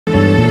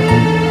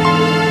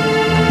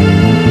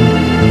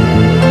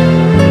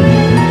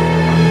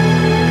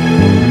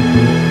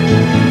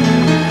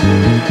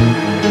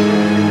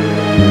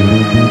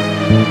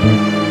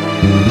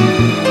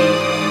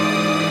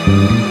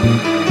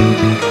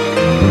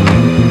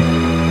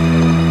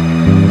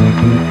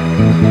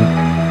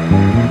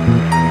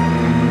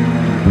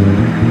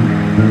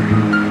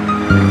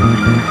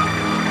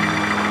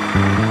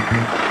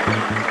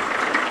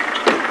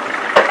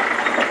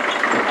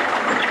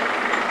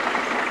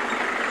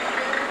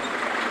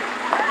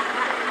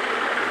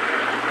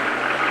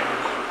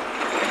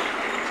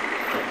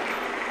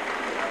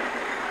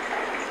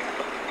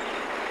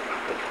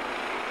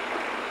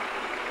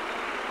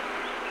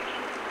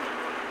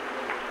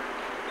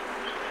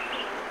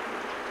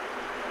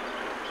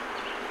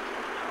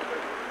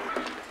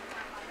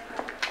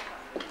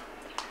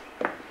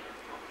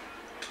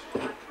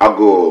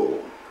Ago.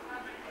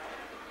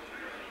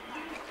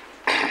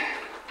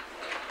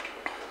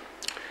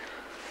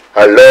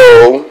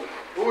 Hello?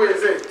 Who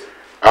is it?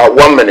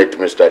 1 minute,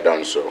 Mr.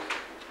 Danso.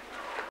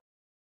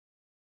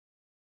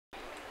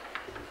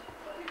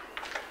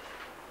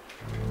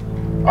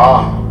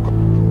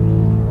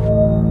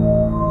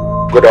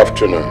 Good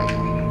afternoon.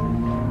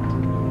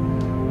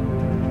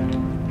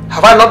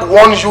 Have I not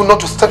warned you not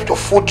to step your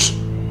foot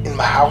in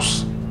my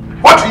house?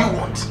 What do you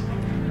want?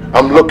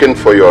 I'm looking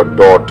for your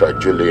daughter,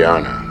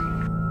 Juliana.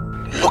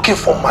 Looking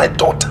for my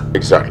daughter?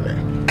 Exactly.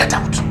 Get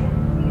out.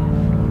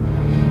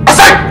 I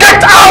said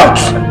get out!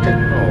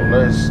 No,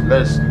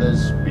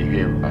 let's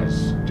behave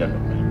as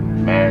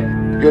gentlemen.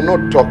 Man, you're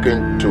not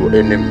talking to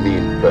any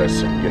mean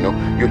person, you know.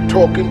 You're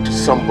talking to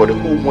somebody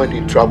who, when he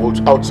travels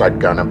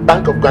outside Ghana,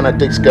 Bank of Ghana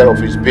takes care of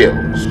his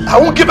bills. I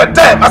won't give a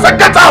damn. I said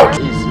get out!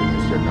 Easy,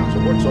 Mr. Danso.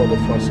 What's all the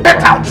fuss about?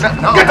 Get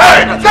out! No, get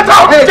out! Get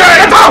out! Hey,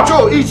 get out!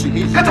 Joe, easy.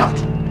 Get out!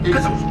 Easy.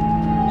 Get out!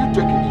 You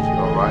take it easy,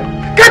 alright?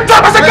 Get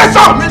out! I said get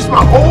out! Miss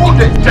Ma, hold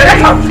it.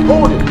 Get out!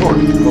 Hold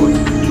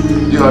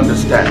it. You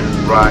understand,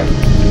 right?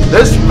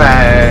 This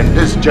man,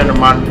 this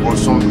gentleman will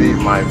soon be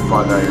my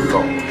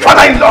father-in-law.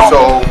 Father-in-law?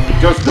 So,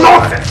 just go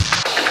ahead.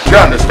 You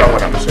understand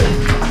what I'm saying?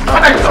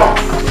 Father-in-law!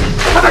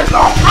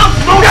 Father-in-law!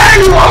 No, there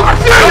you are!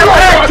 There you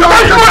are! Get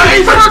out!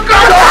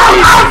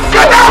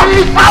 Get out! Get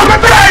out!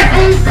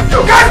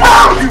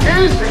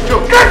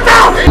 Get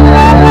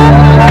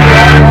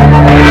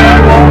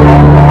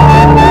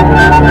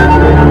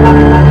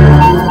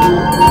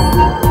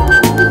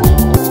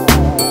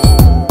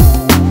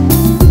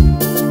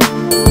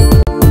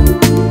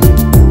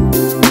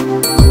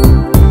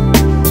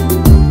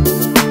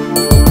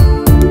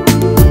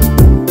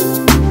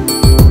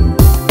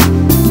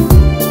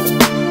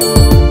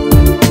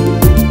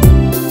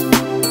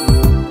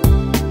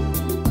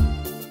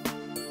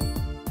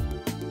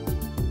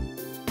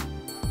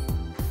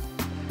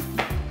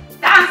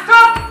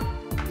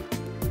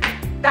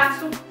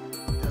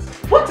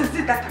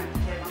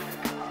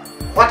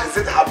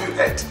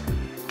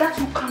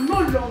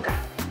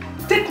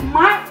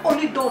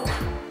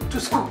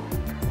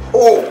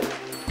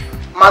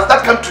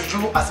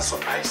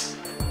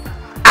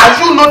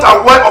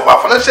aware of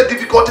our financial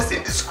difficulties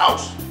in this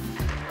house.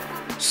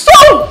 So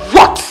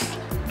what?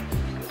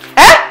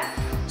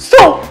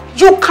 So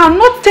you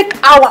cannot take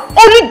our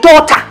only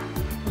daughter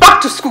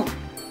back to school?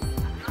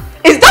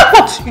 Is that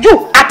what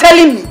you are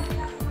telling me?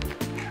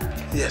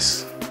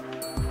 Yes.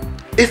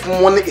 If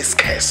money is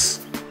scarce,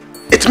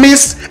 it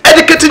means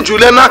educating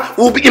Juliana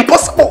will be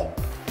impossible.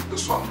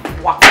 This one.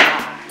 What?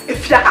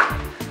 It's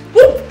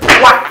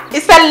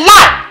a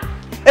lie.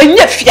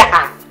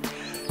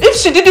 If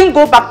she didn't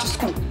go back to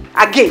school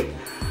again,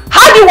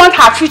 how do you want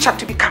her future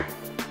to become?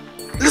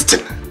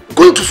 Listen,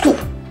 going to school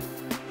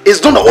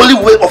is not the only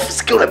way of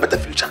securing a better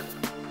future.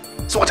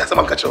 So what has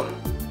catch on?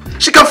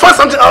 She can find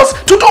something else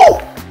to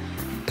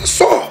do.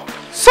 So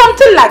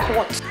something like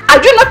what?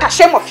 Are you not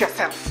ashamed of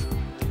yourself?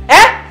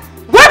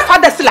 Where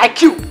fathers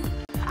like you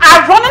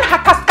are running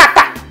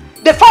hakaskata,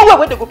 the far way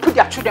where they go put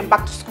their children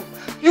back to school.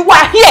 You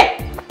are here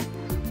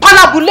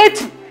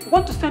panabulating. You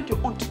want to send your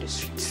own to the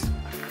streets.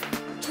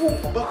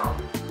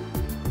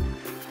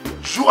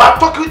 You are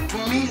talking to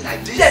me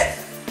like this?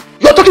 Yes.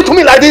 You are talking to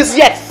me like this?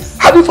 Yes.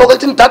 Have you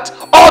forgotten that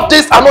all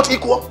days are not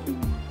equal?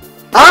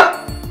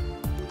 Huh?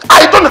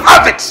 I don't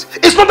have it.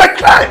 It's not a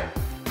crime.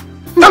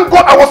 Thank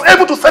God I was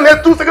able to send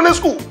her to secondary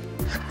school.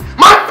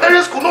 My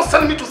parents could not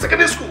send me to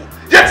secondary school.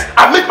 Yet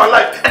I made my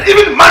life and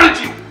even married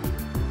you.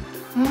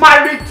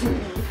 Married me?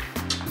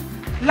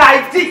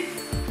 Like this?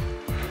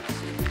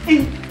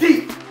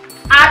 Indeed.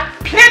 I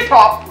picked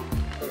up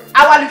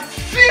our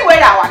free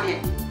way our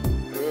here.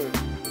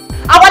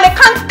 Our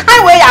can't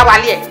way our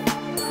here.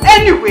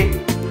 Anyway,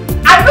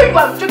 I know you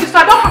are joking, so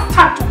I don't have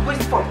time to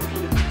waste for you.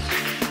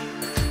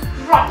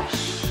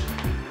 Rubbish.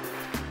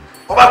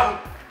 Obaku,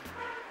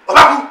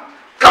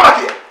 come back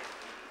here.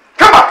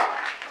 Come back.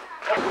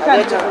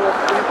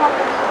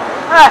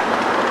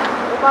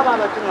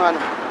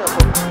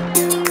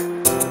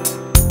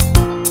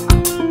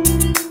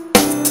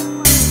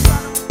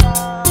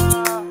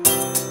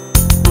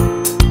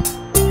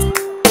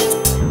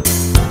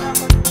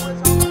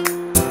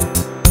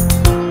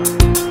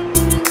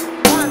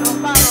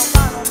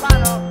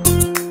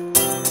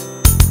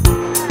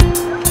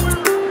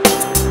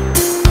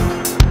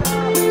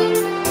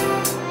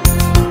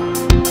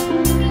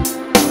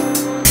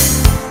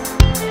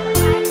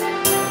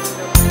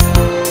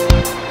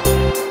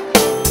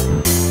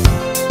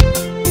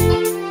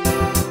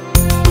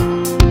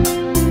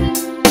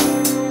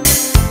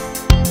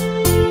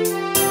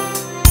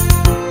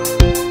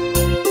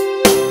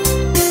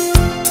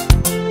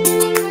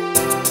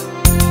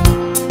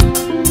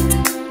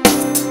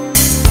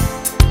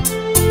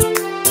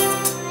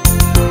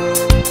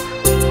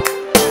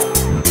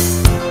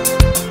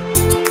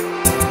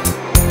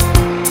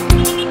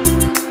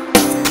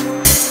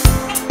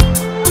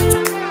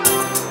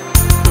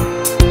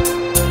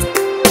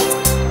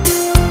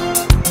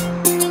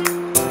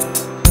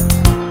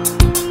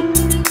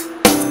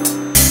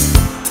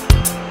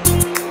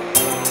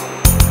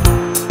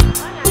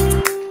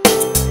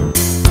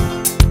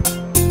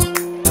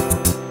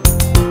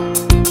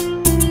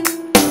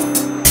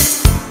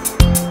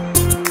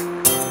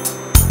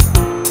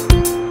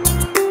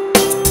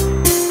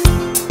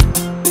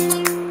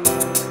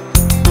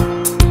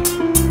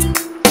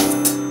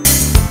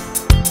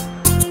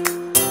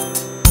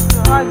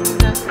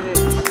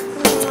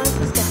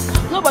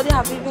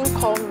 have even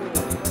called me.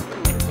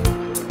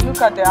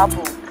 Look at the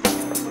apple.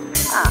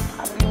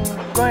 I've been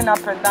going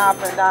up and down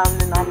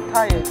and I'm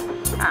tired.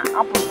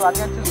 Apples are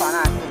getting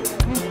bananas.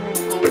 Please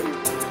make go with you.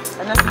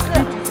 And then you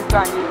speak to go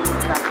and eat it.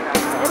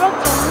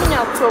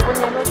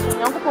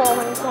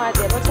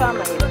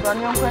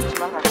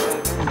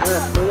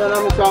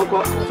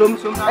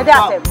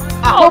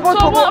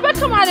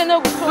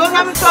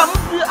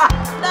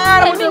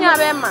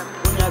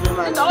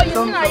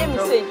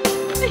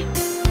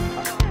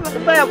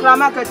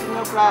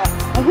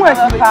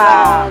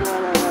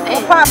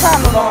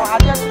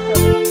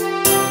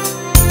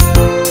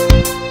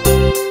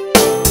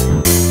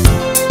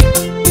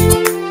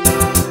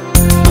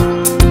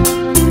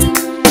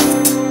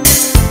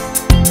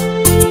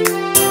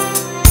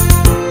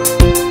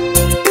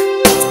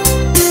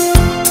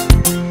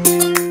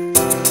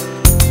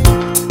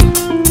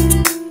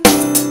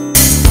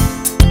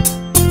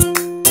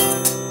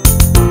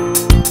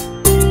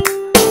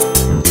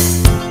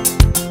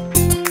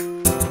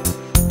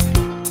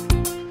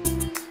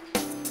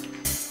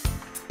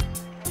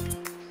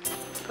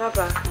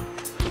 Papa,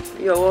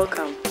 you're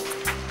welcome.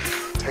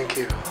 Thank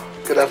you.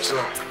 Good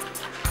afternoon.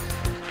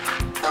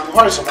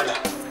 What is your mother?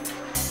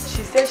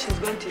 She said she's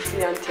going to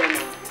see Auntie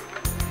Anna.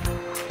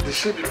 Did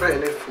she prepare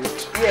any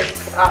food?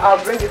 Yes,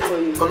 I'll bring it for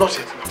you. Oh, not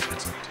yet.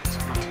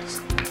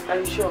 Are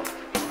you sure?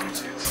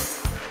 Not yet.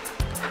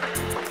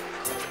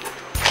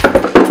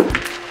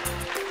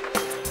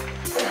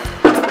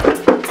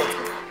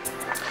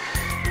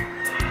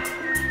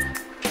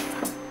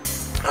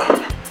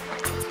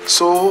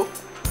 So,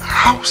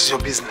 how's your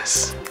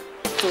business?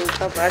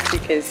 Papa, as you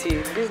can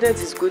see,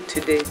 business is good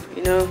today.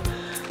 You know,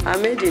 I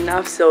made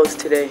enough sales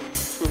today.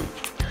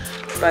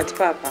 But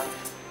Papa,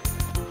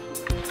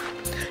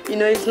 you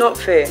know, it's not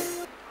fair.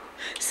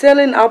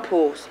 Selling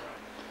apples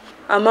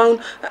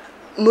among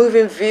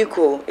moving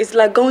vehicle, it's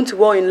like going to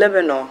war in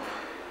Lebanon.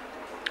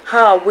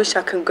 How I wish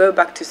I can go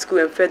back to school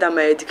and further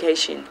my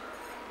education.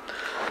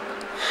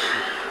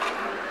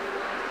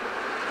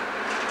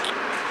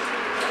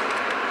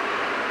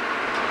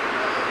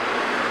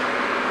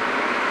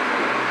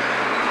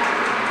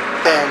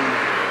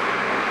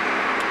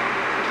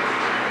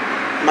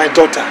 My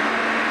daughter,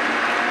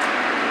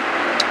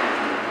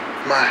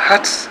 my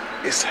heart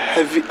is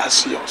heavy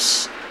as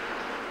yours.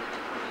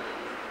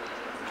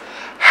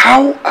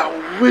 How I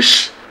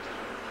wish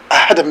I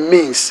had a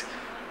means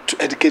to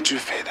educate you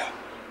further.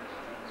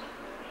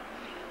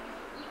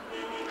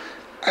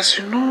 As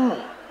you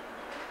know,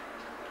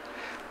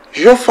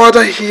 your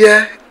father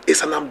here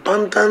is an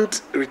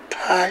abundant,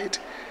 retired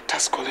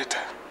tax collector.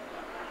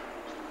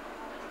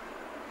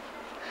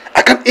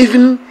 I can't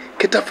even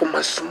cater for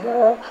my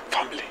small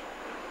family.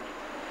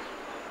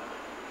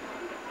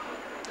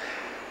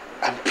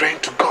 I'm praying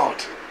to God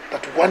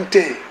that one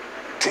day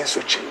things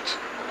will change.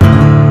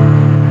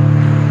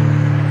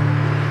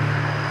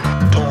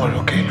 Don't worry,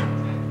 okay?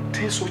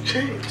 Things will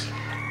change.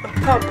 But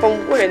Papa,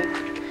 when?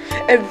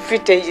 Every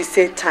day you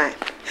say time.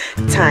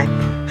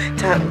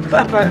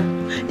 Papa,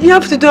 you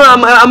have to do,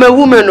 I'm a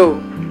woman,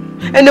 oh.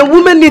 And a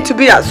woman needs to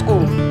be at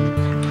school.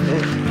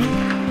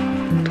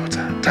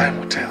 Daughter, time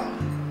will tell.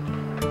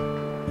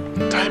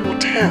 Time will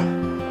tell.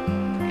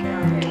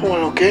 Don't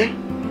worry, okay?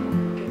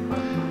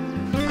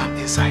 I'm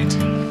inside.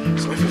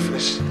 So if you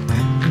finish,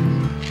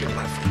 get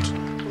my food.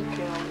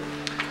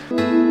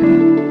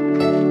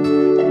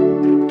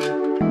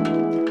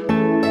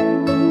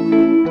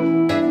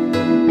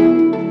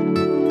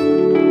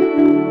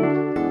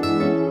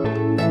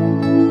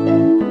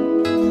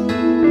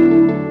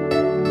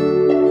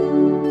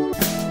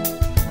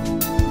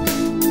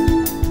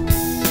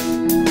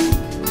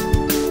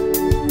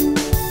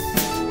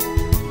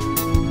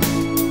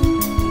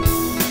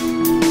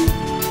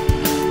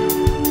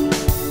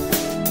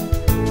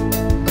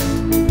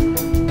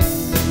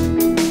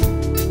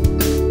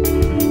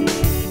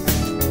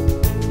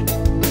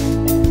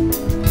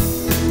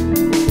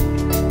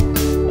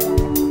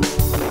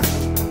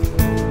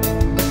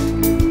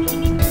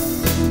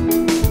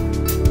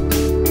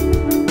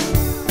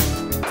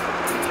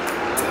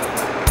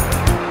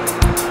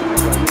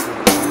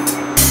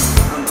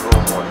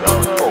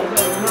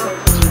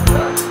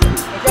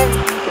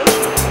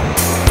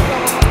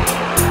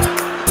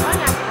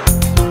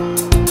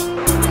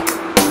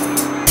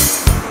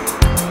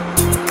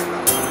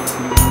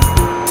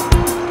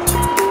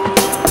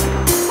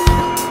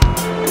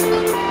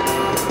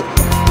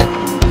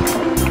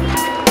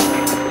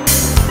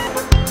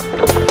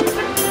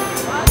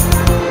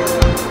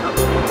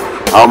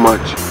 How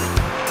much?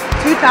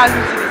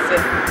 2,000 cedis,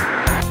 sir.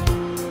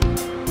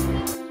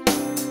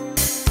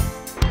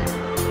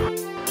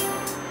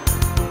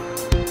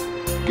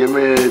 Give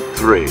me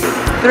 3.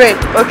 3,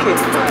 okay.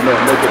 No,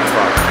 make it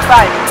 5.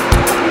 5.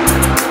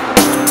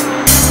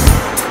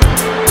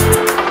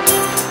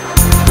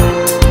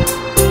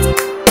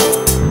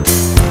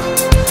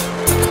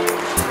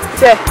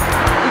 Sir,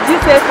 did you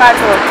say 5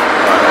 or 5?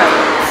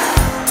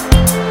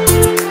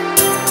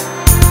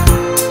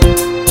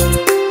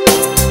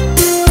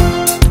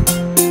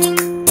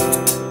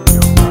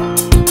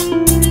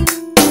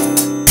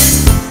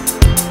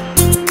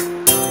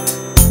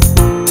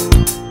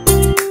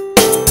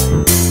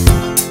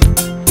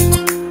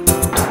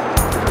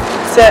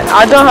 Sir,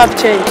 I don't have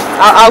change.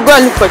 I'll go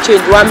and look for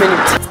change. 1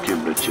 minute.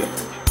 Give the change.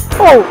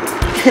 Oh,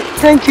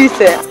 thank you,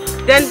 sir.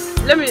 Then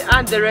let me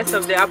add the rest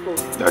of the apple.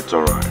 That's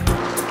all right.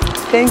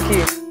 Thank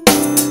you.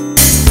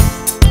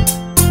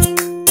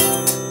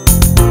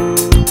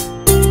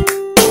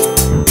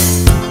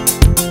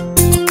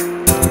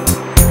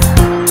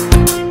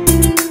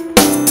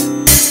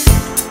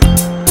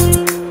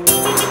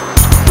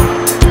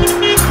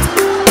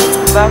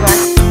 Bye-bye.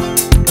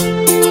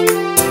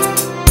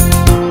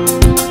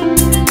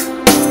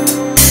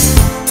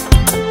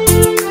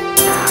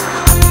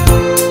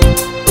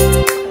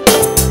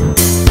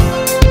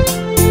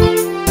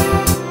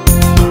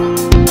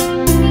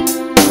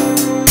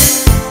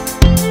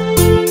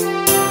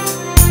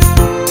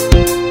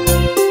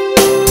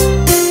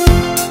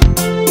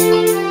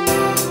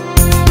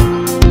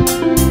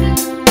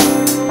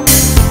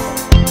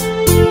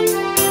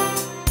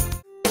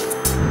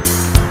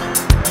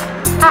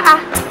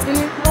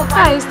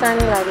 Why are you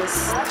standing like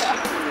this?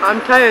 I'm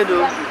tired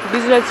though.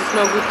 Business is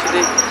not good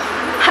today.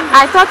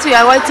 I thought you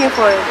were waiting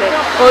for the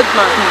Old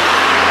man.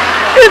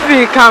 If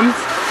he comes,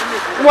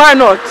 why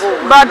not?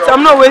 But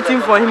I'm not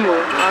waiting for him.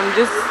 I'm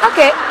just...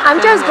 Okay,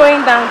 I'm just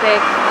going down there.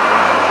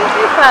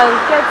 If I'll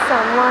get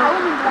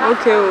someone.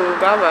 Okay,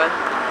 bye-bye.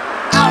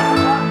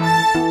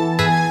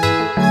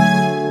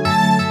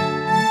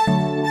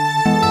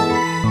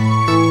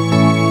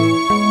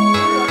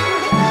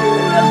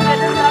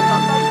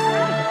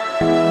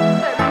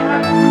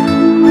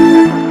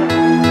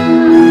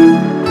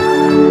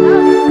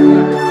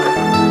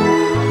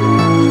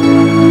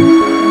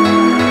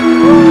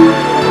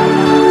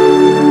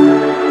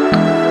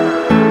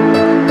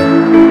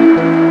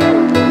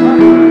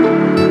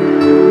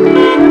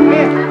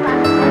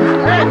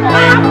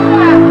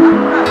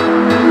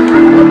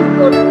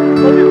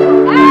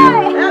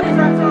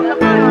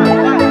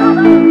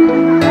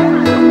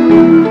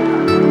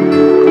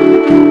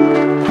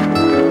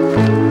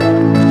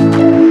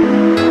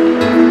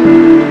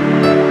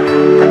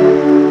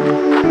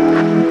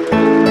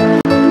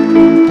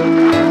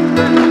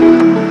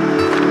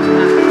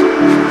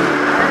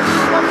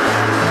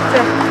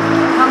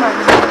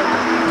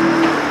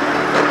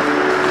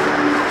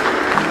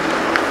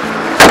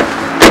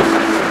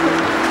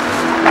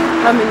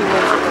 How many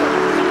months?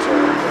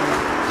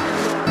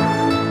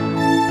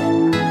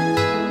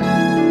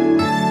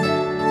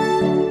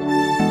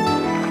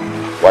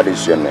 What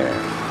is your name?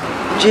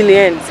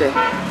 Julianne, sir.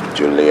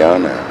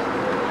 Juliana.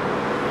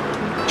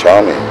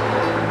 Charming.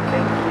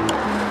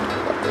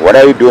 What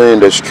are you doing in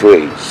the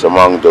streets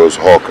among those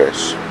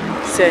hawkers?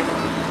 Sir,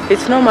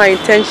 it's not my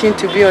intention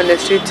to be on the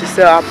street to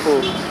sell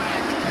apple.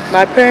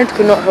 My parents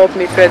could not help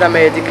me further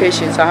my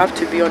education, so I have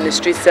to be on the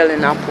street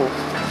selling apple.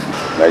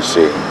 I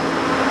see.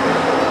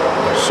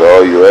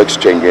 So you're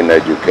exchanging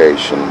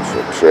education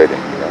for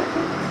trading, you know?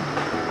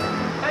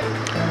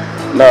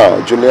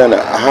 Now,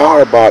 Juliana, how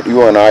about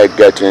you and I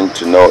getting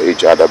to know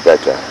each other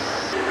better?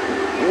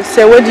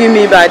 Sir, what do you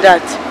mean by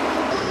that?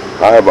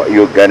 How about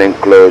you getting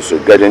closer,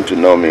 getting to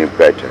know me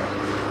better?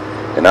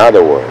 In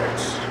other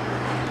words,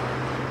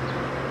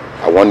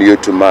 I want you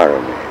to marry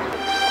me.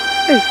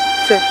 Hey,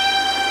 sir,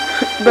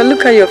 but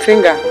look at your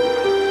finger.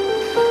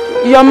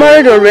 You are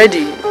married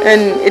already,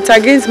 and it's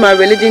against my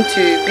religion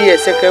to be a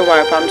second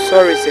wife. I'm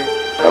sorry, sir.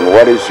 And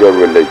what is your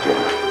religion?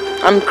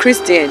 I'm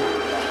Christian.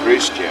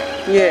 Christian?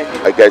 Yeah.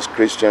 I guess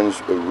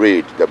Christians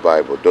read the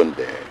Bible, don't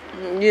they?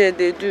 Yeah,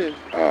 they do.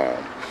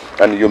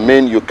 And you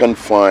mean you can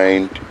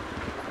find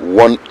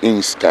one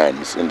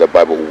instance in the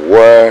Bible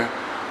where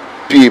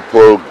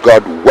people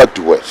God worked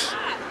with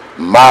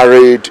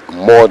married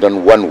more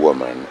than one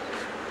woman?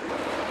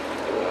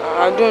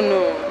 I don't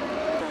know.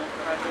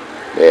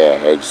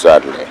 Yeah,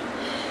 exactly.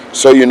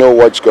 So you know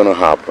what's going to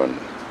happen.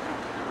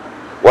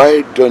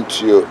 Why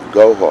don't you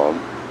go home,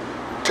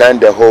 turn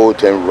the whole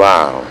thing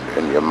round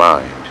in your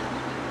mind,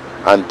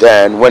 and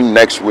then when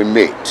next we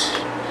meet,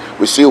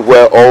 we see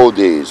where all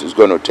this is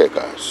going to take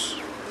us.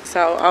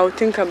 So I'll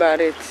think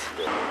about it.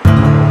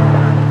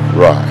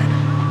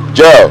 Right.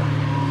 Joe.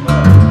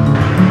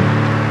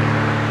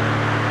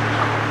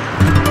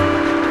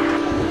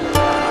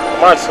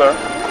 Much, sir.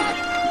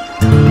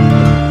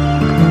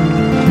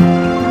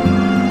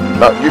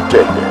 Now you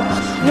take this.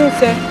 No,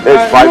 sir.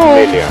 It's 5 no.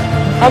 million.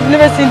 I've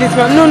never seen this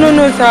man. No,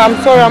 sir. I'm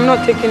sorry. I'm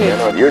not taking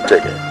it. You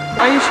take it.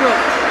 Are you sure?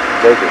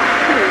 Take it.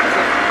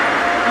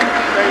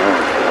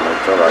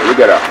 It's all right. You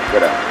get out.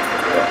 Get out.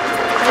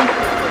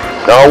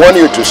 Yeah. Now I want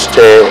you to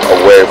stay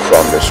away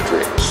from the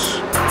streets.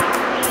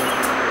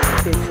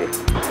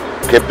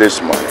 Keep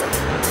this money.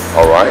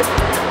 All right?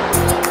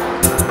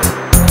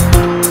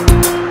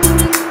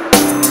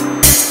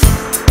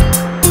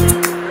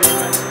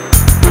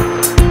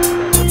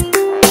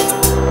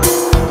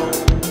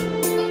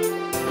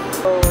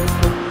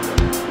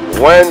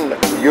 When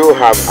you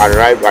have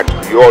arrived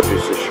at your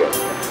decision,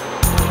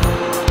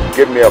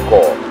 give me a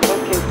call.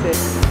 Okay,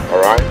 sir. All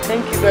right?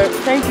 Thank you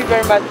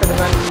very much for the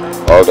money.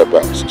 All the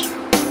best.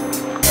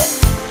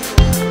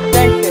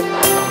 Thank you.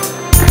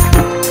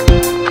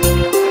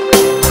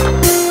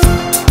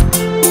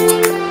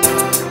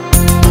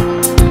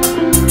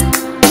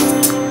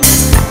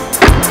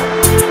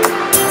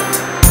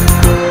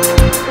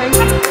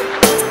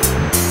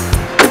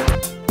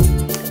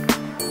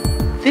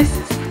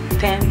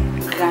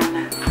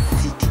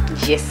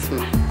 Yes,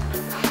 ma'am.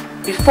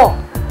 Before,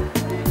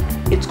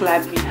 it could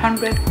have been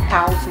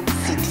 100,000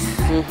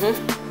 cedis.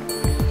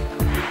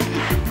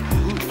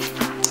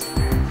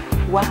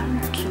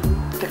 1, 2,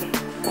 3,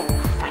 4,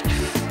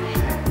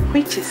 5.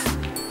 Which is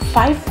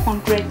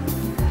 500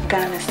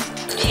 Ghana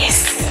cedis.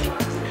 Yes.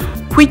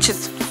 Which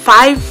is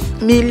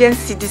 5 million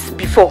cedis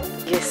before.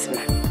 Yes,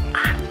 ma'am.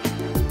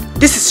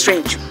 This is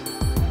strange.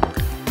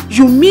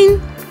 You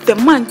mean the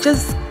man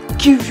just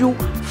give you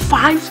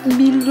 5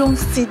 million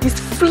cedis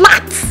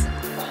flat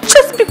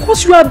just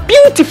because you are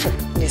beautiful?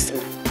 Yes,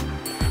 ma'am.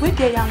 Where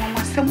they are, Mama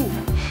Samu?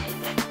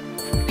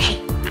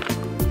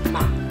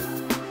 Ma,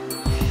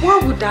 why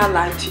would I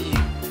lie to you?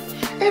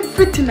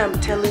 Everything I'm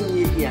telling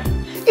you here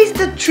is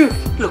the truth.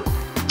 Look,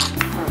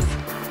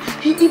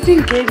 he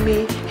even gave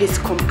me his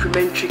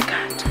complimentary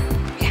card.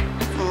 Yeah.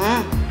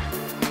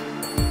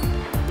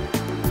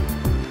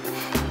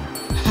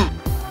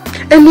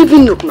 And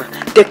even look, ma,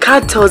 the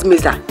card tells me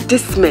that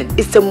this man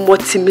is a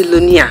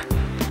multi-millionaire.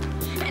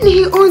 And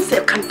he owns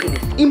a company,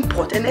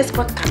 import and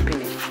export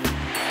company.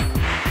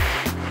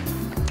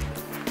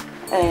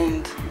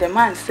 And the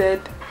man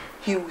said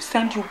he will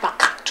send you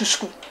back to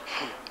school.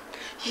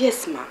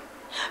 Yes, ma,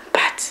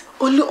 but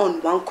only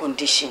on one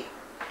condition.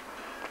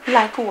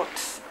 Like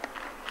what?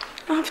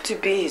 I have to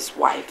be his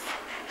wife.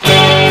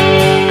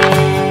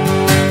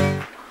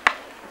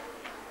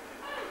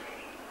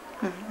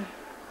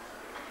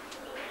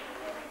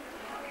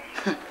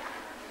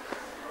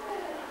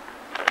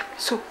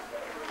 So,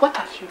 what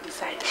have you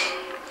decided?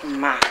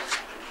 Ma,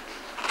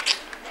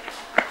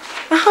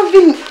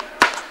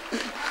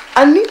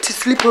 I need to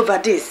sleep over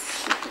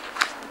this.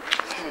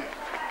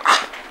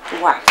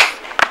 What?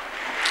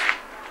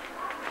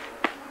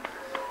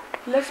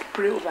 Let's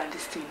pray over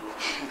this thing.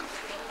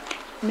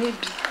 Maybe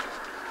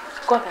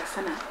God has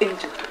sent an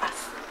angel to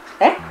us.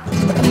 Eh?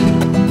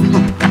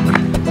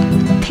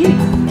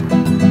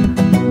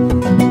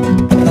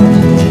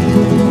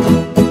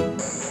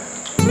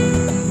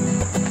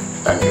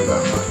 Thank you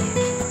very much.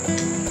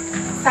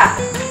 Sir,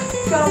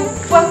 you are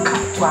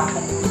welcome to our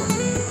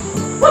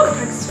home. What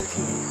brings you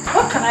here?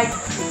 What can I do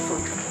for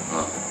you?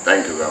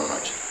 Thank you very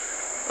much.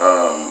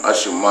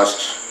 As you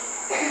must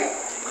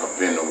have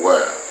been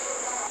aware,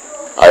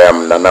 I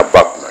am Nana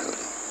Bachman,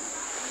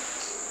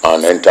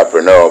 an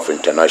entrepreneur of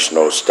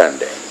international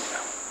standing.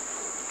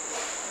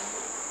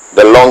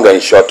 The long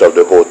and short of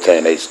the whole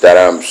thing is that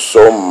I'm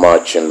so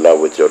much in love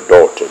with your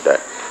daughter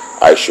that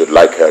I should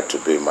like her to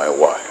be my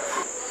wife.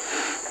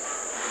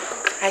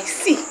 I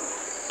see.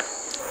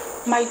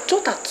 My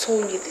daughter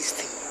told me this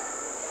thing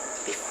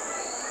before,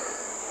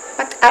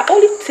 but I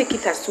only take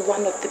it as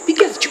one of the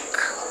biggest jokes.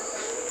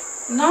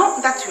 Now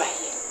that you are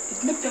here,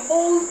 it makes the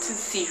whole thing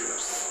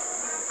serious.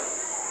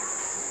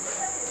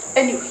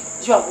 Anyway,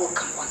 you are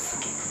welcome once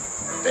again.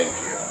 Thank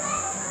you.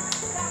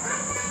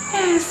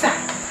 Yes, sir.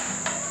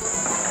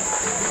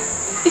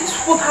 It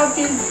would have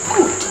been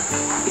good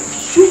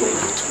if you were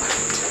not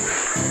married.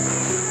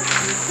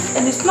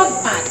 And it's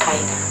not bad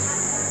either.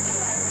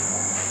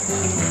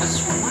 As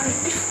you were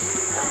married before.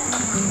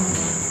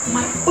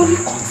 My only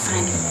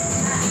concern is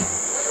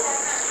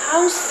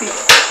how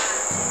safe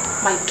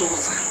my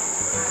daughter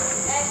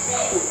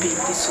will be in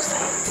this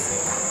society.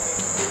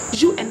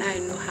 You and I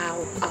know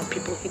how our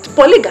people hate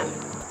polygamy.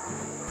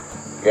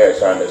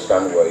 Yes, I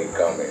understand where you're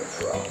coming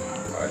from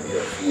and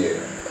your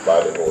fear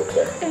about the whole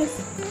thing. Yes.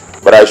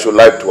 But I should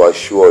like to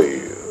assure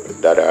you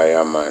that I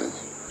am an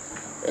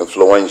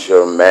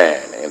influential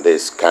man in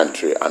this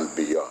country and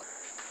beyond.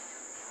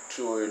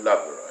 To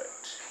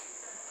elaborate,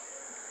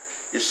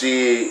 you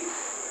see,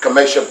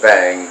 commercial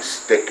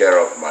banks take care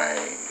of my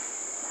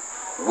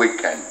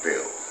weekend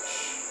bills.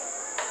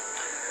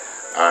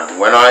 And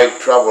when I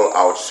travel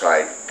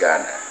outside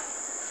Ghana,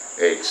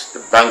 it's the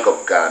Bank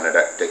of Ghana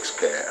that takes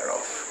care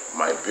of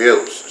my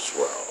bills as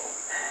well.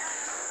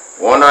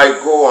 When I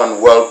go on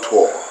world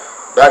tour,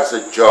 that's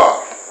a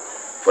job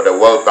for the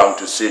World Bank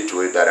to see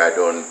to it that I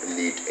don't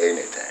need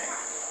anything.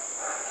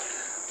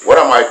 What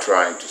am I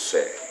trying to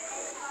say?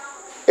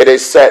 It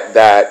is said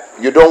that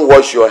you don't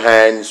wash your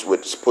hands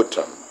with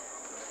sputum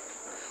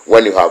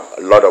when you have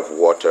a lot of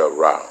water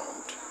around.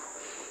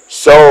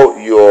 So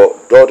your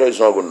daughter is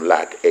not going to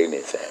lack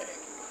anything.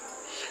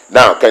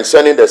 Now,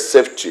 concerning the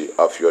safety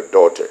of your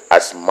daughter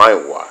as my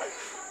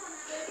wife,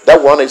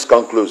 that one is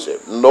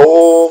conclusive.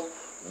 No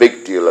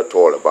big deal at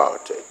all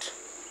about it.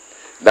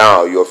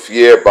 Now, your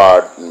fear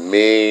about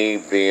me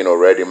being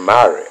already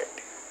married.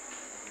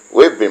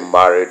 We've been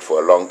married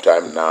for a long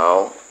time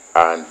now,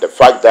 and the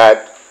fact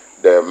that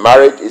the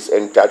marriage is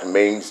intact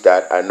means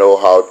that I know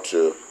how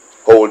to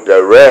hold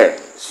the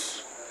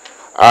reins,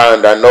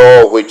 and I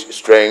know which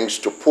strings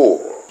to pull,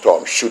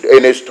 should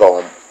any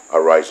storm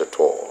arise at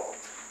all.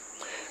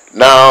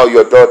 Now,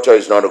 your daughter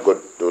is not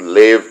going to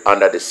live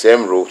under the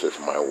same roof as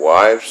my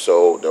wife,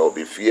 so there will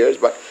be fears,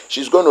 but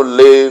she's going to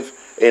live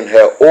in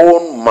her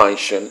own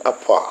mansion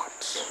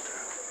apart.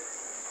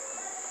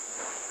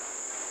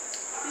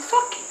 It's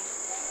okay.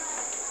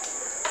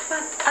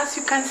 But as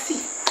you can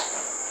see,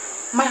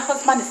 my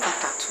husband is not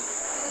at home.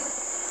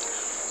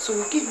 So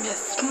you give me a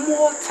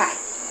small time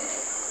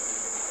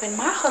When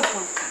my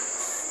husband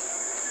comes,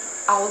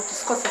 I will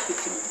discuss it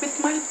with him, with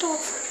my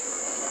daughter.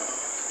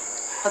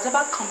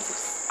 Whatever comes,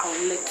 I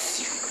will let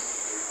you know.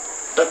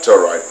 That's all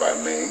right by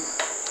me.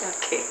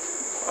 Okay.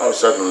 I'll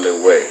certainly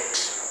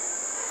wait.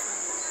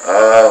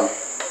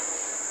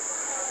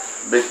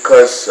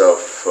 Because of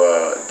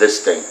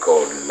this thing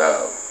called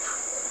love,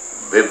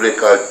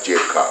 biblical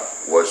Jacob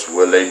was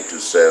willing to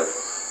serve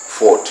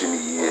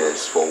 14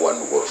 years for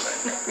one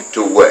woman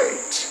to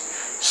wait.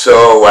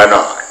 So why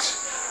not?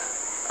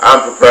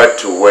 I'm prepared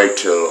to wait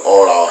till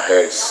all our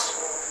heads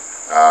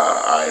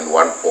are in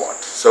one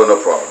pot. So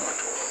no problem at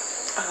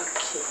all.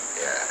 Okay.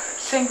 Yes.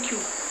 Thank you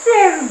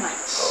very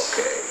much.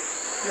 Okay.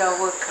 You are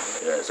welcome.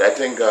 Yes, I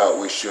think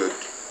we should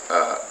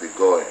be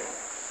going.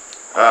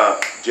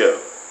 Joe.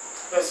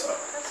 Yes, sir.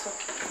 That's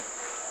okay.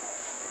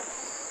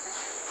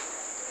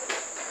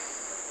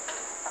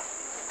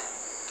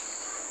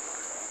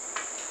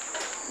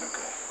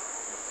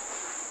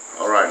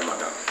 All right,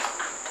 madam.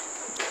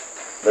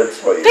 That's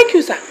for you. Thank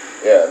you, sir.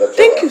 Yeah, that's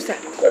Thank all you, right. sir.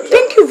 That's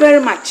Thank you very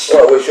much.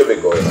 Well, we should be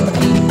going.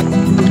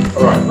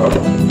 All right, all right.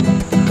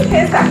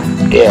 Okay, sir.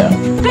 Yeah.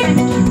 Thank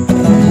you.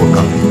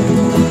 Welcome.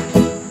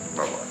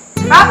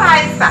 Bye-bye.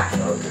 Bye-bye, sir.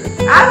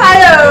 Okay.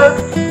 Bye-bye.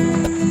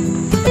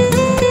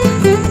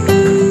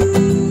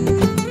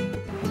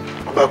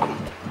 Obaku,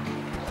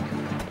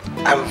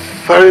 I'm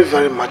very,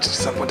 very much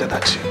disappointed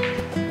at you.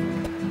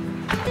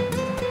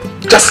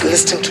 Just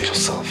listen to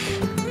yourself.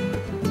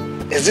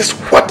 Is this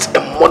what a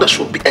mother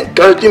should be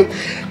encouraging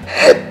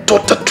her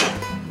daughter to?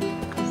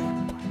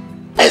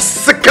 A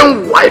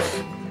second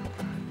wife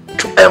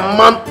to a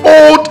man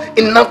old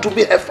enough to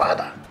be her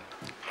father?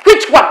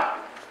 Which one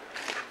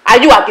are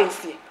you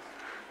against here?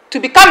 To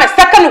become a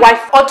second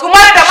wife or to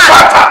marry the man?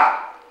 Shut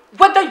up!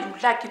 Whether you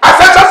like it I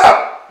said shut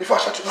up! Before I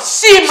shut you down.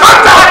 she must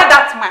Shut marry up!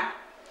 that man.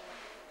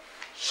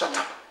 Shut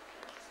up.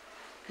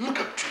 Look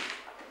at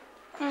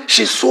you.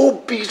 She's so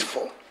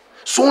beautiful,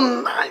 so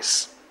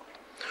nice.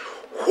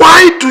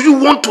 Why do you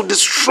want to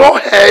destroy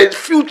her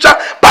future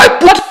by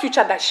What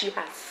future that she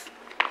has?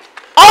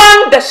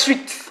 On the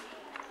street.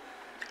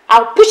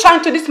 I'll push her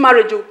into this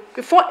marriage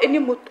before any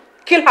motor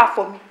kill her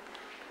for me.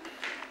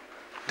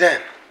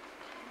 Then,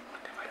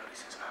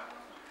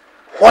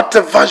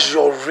 whatever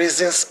your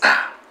reasons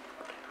are,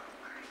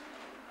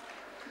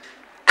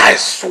 I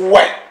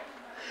swear,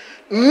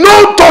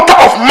 no daughter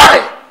of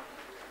mine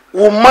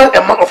will marry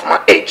a man of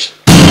my age.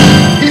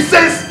 He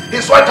says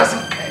his wife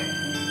doesn't care.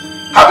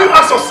 Have you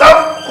asked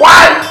yourself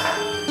why?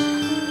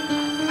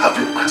 Have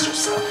you asked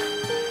yourself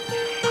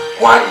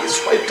why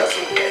his wife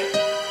doesn't care?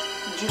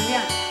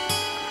 Julian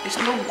is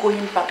not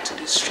going back to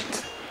the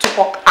street to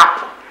hawk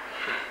apple.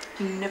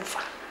 Never.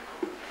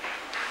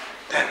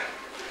 Then,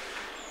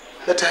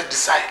 let her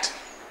decide.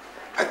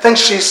 I think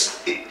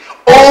she's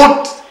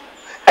old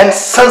and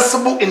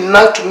sensible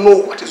enough to know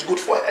what is good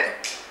for her.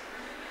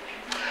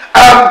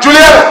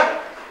 Juliana!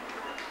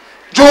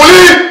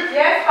 Julie!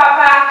 Yes,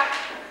 Papa.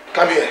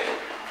 Come here.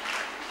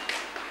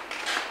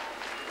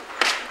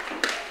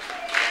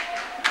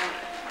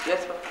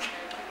 Yes, Papa.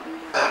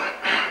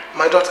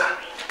 My daughter,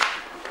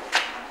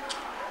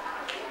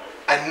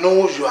 I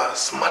know you are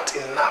smart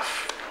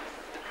enough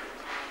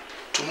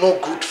to know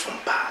good from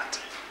bad.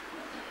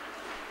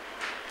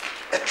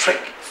 A trick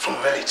from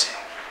reality.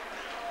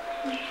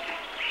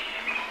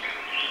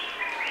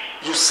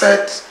 You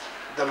said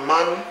the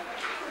man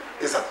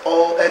is an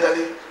old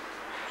elderly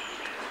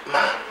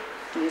man.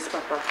 Yes,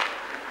 Papa.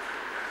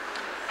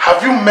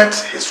 Have you met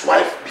his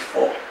wife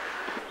before?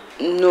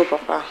 No,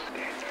 Papa.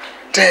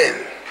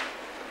 Then,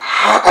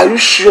 how are you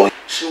sure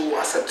she will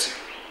accept you?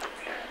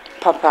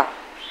 Papa,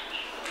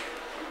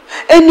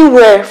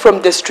 anywhere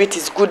from the street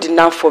is good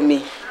enough for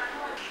me.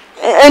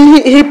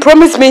 And he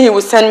promised me he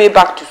will send me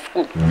back to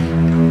school.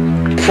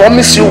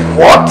 Promise you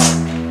what?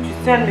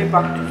 Send me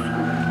back to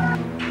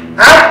school.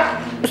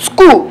 Huh?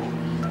 School?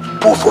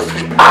 Both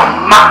of you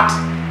are mad.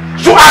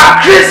 You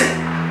are crazy.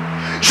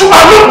 You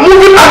are not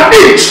moving an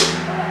inch.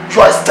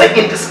 You are staying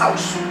in this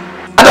house.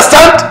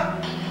 Understand?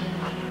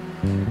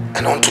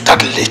 And onto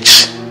that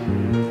leech.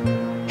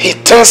 He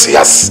thinks he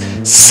has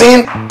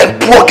seen a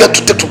poor girl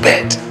to take to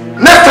bed.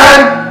 Next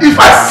time, if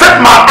I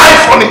set my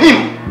eyes on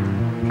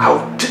him, I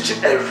will teach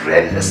him a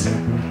real lesson.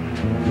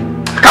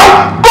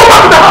 Come, go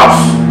back to the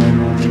house.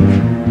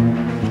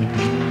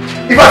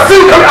 If I see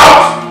you coming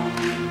out,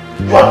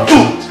 you are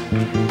doomed.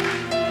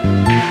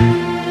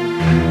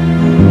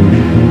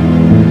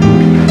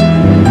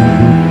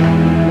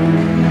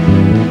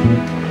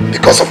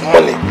 Because of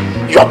money,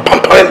 you are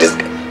pampering this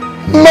guy.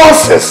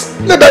 Nonsense.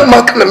 Let that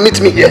man come and meet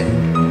me here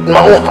in my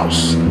own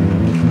house.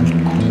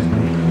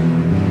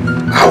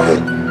 I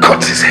will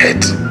cut his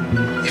head.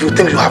 If you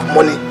think you have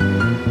money,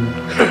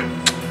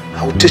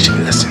 I will teach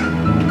him a lesson.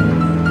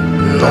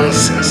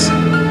 Nonsense.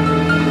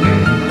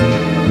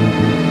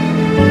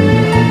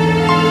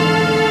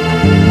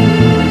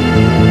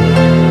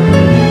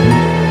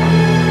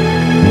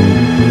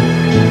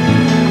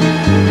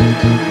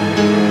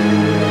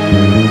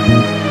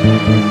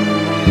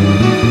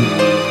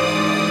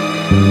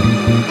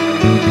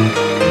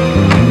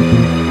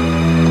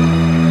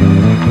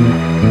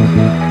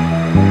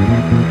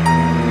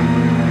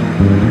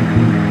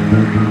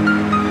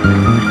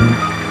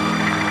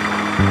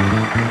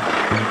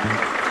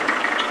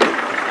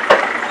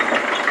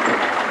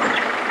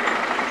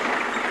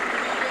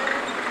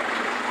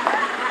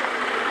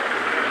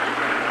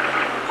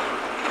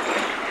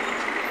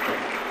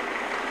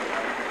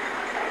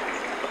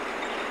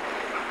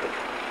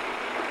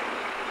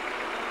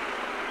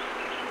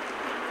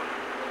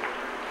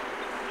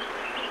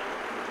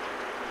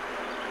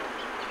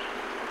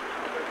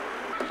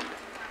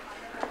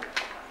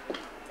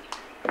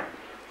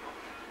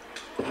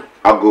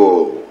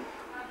 Ago.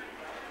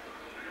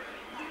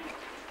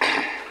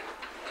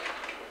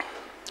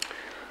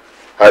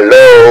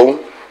 Hello?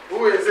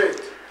 Who is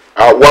it?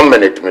 1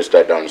 minute,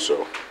 Mr.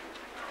 Danso.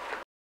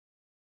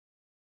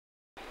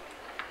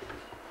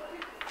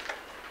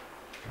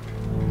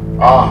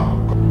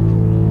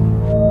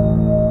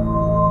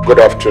 Good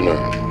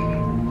afternoon.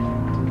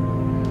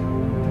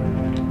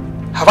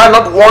 Have I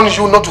not warned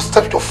you not to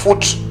step your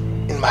foot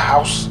in my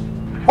house?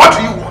 What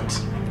do you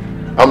want?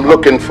 I'm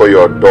looking for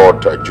your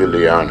daughter,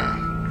 Juliana.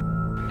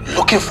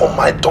 Looking for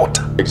my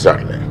daughter?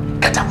 Exactly.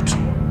 Get out.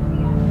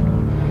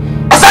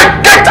 I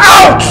said get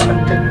out!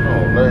 No,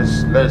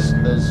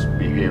 let's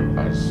behave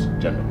as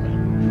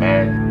gentlemen.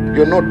 Man,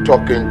 you're not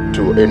talking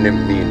to any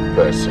mean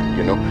person,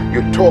 you know.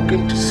 You're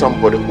talking to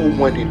somebody who,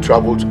 when he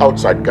travels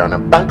outside Ghana,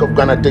 Bank of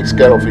Ghana takes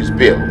care of his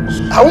bills.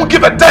 I won't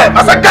give a damn.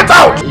 I said get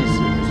out! Easy,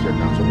 Mr.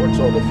 Danso. What's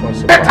all the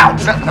fuss Get about?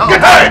 out!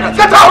 Get out!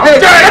 Get out!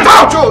 Get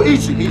out! Joe,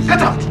 easy.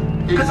 Get out!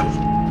 Get out.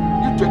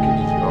 You take it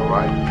easy, all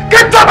right?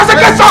 Get out! I said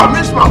get out!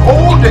 Miss Ma,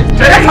 hold it.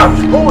 Get out!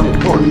 Hold it.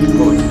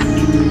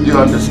 You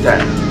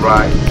understand,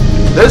 right?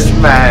 This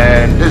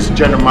man, this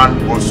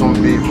gentleman will soon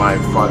be my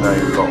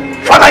father-in-law.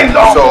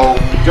 Father-in-law? So,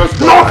 just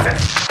go No! ahead.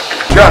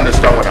 You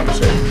understand what I'm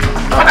saying?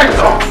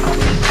 Father-in-law!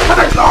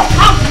 Father-in-law!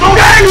 No!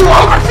 Get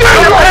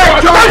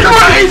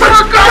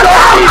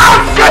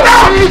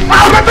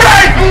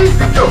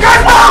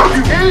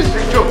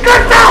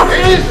out!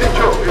 Easy,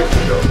 Joe.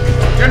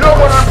 You know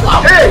what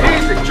I'm saying? Hey,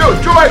 easy, Joe.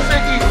 Joe, I say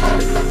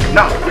easy.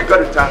 Now, we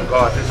gotta thank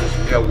God this is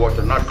mere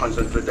water, not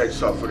concentrated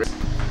suffering.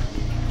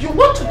 You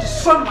want to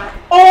destroy my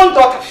own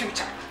daughter's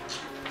future.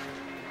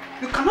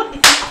 You cannot even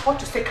afford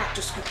to take her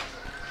to school.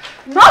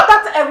 Now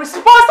that a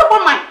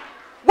responsible man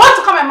wants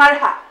to come and marry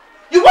her,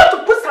 you want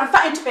to put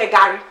Sansa into a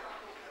gari.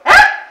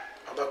 Eh?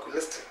 Abaku,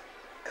 listen.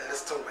 And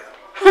listen well.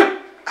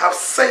 I have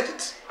said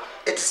it.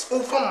 It is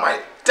over my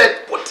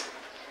dead body.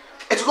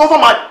 It is over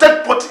my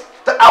dead body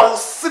that I will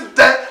sit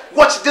there,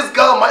 watch this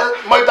girl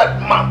marry that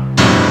man.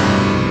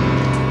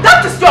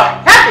 That is your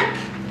headache.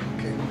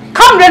 Okay.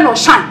 Come rain or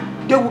shine,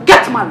 they will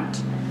get married.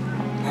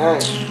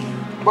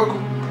 Abaku,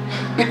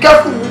 be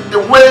careful the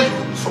way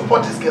you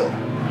support this girl.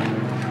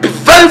 Be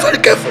very, very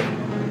careful.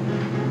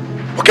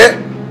 Okay?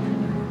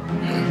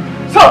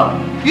 So,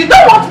 you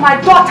don't want my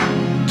daughter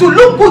to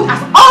look good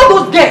as all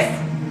those girls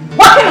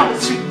walking on the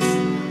streets.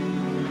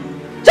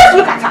 Just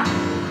look at her.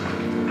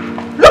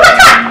 Look at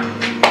her!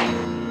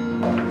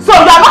 So, you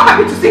are not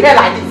happy to see her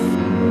like this?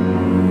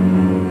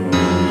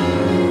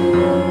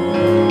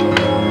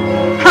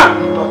 Huh?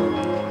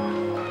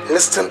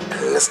 Listen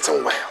and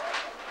listen well.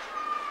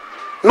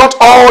 Not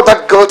all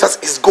that glitters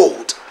is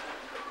gold.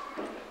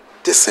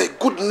 They say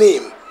good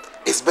name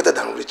is better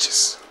than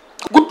riches.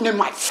 Good name,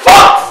 my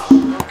fault!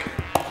 Okay.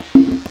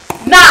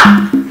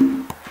 Now,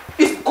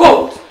 it's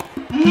gold,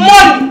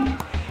 money,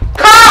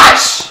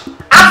 cash.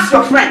 Ask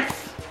your friends.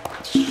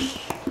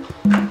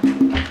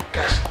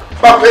 Cash.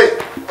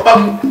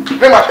 Babu,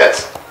 bring my shirt.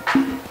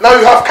 Now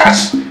you have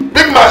cash.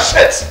 Bring my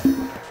shirt.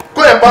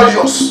 Go and buy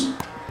yours.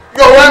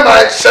 You're wearing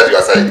my shirt, you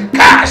are saying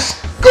cash,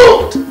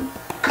 gold,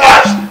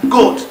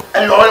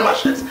 and you're wearing my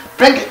shirt.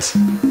 Bring it.